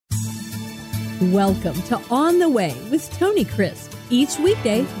Welcome to On the Way with Tony Crisp. Each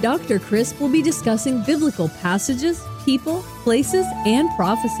weekday, Dr. Crisp will be discussing biblical passages, people, places, and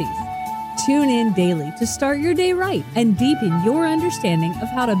prophecies. Tune in daily to start your day right and deepen your understanding of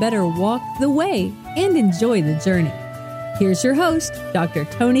how to better walk the way and enjoy the journey. Here's your host, Dr.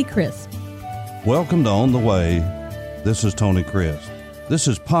 Tony Crisp. Welcome to On the Way. This is Tony Crisp. This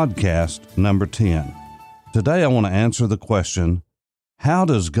is podcast number 10. Today I want to answer the question, how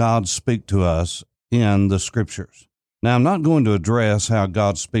does God speak to us in the Scriptures? Now, I'm not going to address how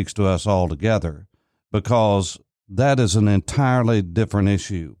God speaks to us altogether because that is an entirely different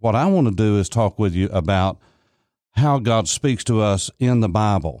issue. What I want to do is talk with you about how God speaks to us in the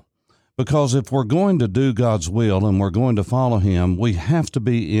Bible. Because if we're going to do God's will and we're going to follow Him, we have to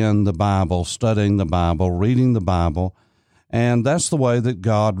be in the Bible, studying the Bible, reading the Bible. And that's the way that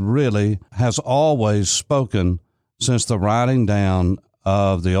God really has always spoken since the writing down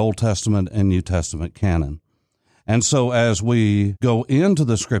of the Old Testament and New Testament canon. And so as we go into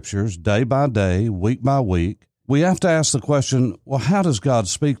the Scriptures day by day, week by week, we have to ask the question, well, how does God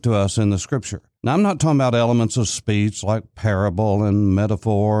speak to us in the Scripture? Now, I'm not talking about elements of speech like parable and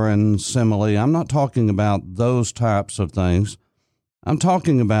metaphor and simile. I'm not talking about those types of things. I'm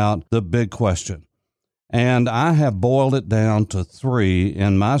talking about the big question. And I have boiled it down to 3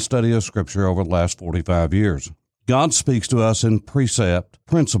 in my study of Scripture over the last 45 years. God speaks to us in precept,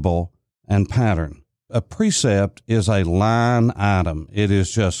 principle, and pattern. A precept is a line item. It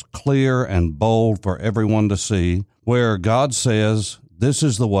is just clear and bold for everyone to see, where God says, this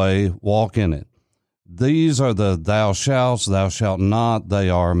is the way, walk in it. These are the thou shalt, thou shalt not. They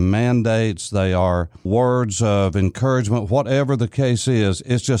are mandates. They are words of encouragement. Whatever the case is,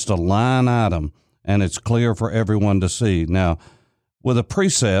 it's just a line item, and it's clear for everyone to see. Now, with a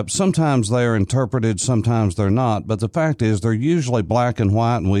precept, sometimes they're interpreted, sometimes they're not, but the fact is they're usually black and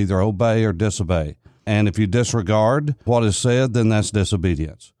white, and we either obey or disobey. And if you disregard what is said, then that's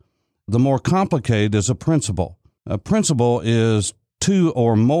disobedience. The more complicated is a principle. A principle is 2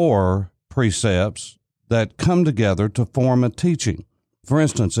 or more precepts that come together to form a teaching. For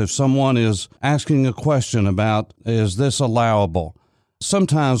instance, if someone is asking a question about, is this allowable?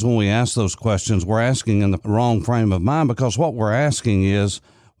 Sometimes when we ask those questions, we're asking in the wrong frame of mind, because what we're asking is,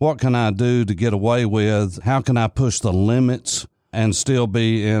 what can I do to get away with? How can I push the limits and still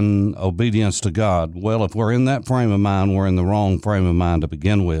be in obedience to God? Well, if we're in that frame of mind, we're in the wrong frame of mind to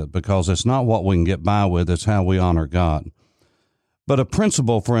begin with, because it's not what we can get by with, it's how we honor God. But a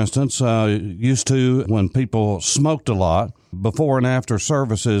principle, for instance, used to, when people smoked a lot, before and after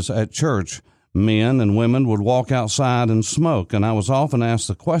services at church, men and women would walk outside and smoke. And I was often asked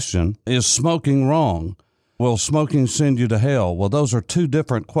the question, is smoking wrong? Will smoking send you to hell? Well, those are 2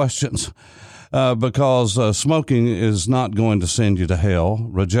 different questions because smoking is not going to send you to hell.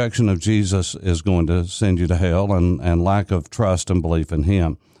 Rejection of Jesus is going to send you to hell, and lack of trust and belief in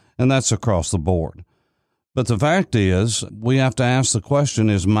Him. And that's across the board. But the fact is, we have to ask the question,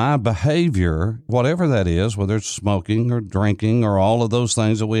 is my behavior, whatever that is, whether it's smoking or drinking or all of those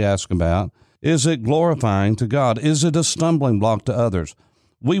things that we ask about, is it glorifying to God? Is it a stumbling block to others?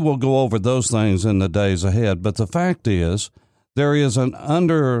 We will go over those things in the days ahead, but the fact is, there is an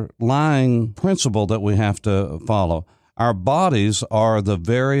underlying principle that we have to follow. Our bodies are the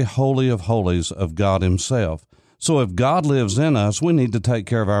very holy of holies of God Himself. So if God lives in us, we need to take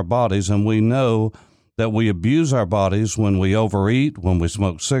care of our bodies, and we know that we abuse our bodies when we overeat, when we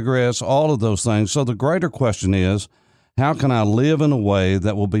smoke cigarettes, all of those things. So the greater question is, how can I live in a way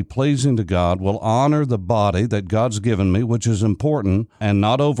that will be pleasing to God, will honor the body that God's given me, which is important, and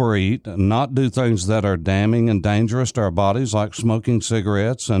not overeat, and not do things that are damning and dangerous to our bodies, like smoking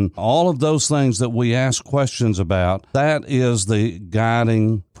cigarettes, and all of those things that we ask questions about? That is the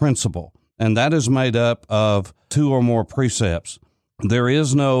guiding principle, and that is made up of 2 or more precepts. There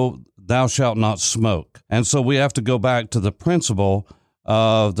is no thou shalt not smoke. And so we have to go back to the principle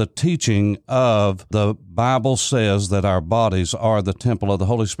of the teaching of the Bible says that our bodies are the temple of the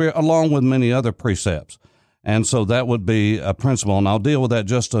Holy Spirit, along with many other precepts. And so that would be a principle, and I'll deal with that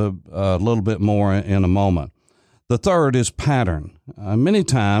just a little bit more in a moment. The third is pattern. Many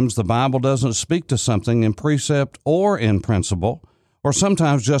times the Bible doesn't speak to something in precept or in principle, or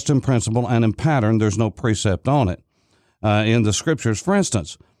sometimes just in principle, and in pattern there's no precept on it. In the Scriptures, for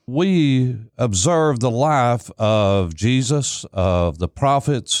instance, we observe the life of Jesus, of the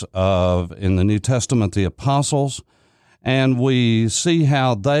prophets, in the New Testament, the apostles, and we see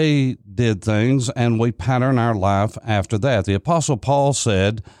how they did things, and we pattern our life after that. The Apostle Paul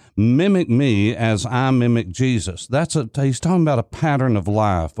said, mimic me as I mimic Jesus. He's talking about a pattern of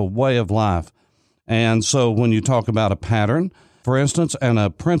life, a way of life. And so when you talk about a pattern, For instance, and a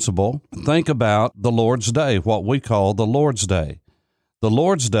principle, think about the Lord's Day, what we call the Lord's Day. The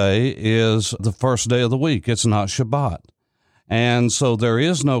Lord's Day is the first day of the week. It's not Shabbat. And so there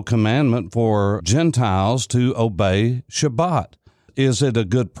is no commandment for Gentiles to obey Shabbat. Is it a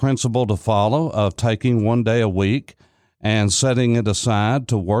good principle to follow of taking one day a week and setting it aside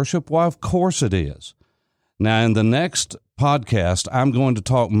to worship? Well, of course it is. Now, in the next podcast, I'm going to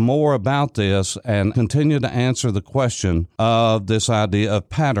talk more about this and continue to answer the question of this idea of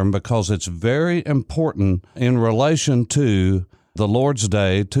pattern, because it's very important in relation to the Lord's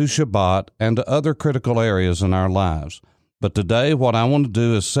Day, to Shabbat, and to other critical areas in our lives. But today, what I want to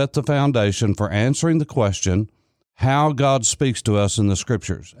do is set the foundation for answering the question, how God speaks to us in the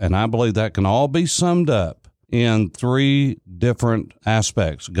Scriptures. And I believe that can all be summed up in three different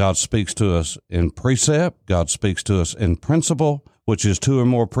aspects. God speaks to us in precept, God speaks to us in principle, which is two or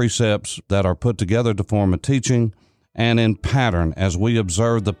more precepts that are put together to form a teaching, and in pattern, as we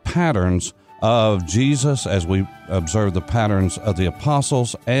observe the patterns of Jesus, as we observe the patterns of the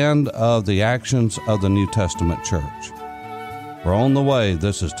apostles and of the actions of the New Testament church. We're on the way.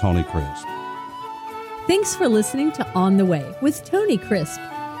 This is Tony Crisp. Thanks for listening to On the Way with Tony Crisp.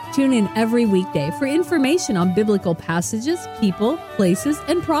 Tune in every weekday for information on biblical passages, people, places,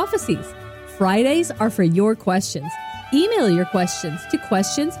 and prophecies. Fridays are for your questions. Email your questions to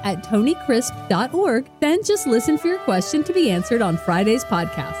questions@tonycrisp.org. Then just listen for your question to be answered on Friday's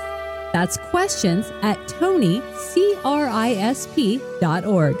podcast. That's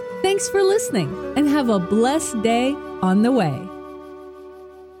questions@tonycrisp.org. Thanks for listening and have a blessed day on the way.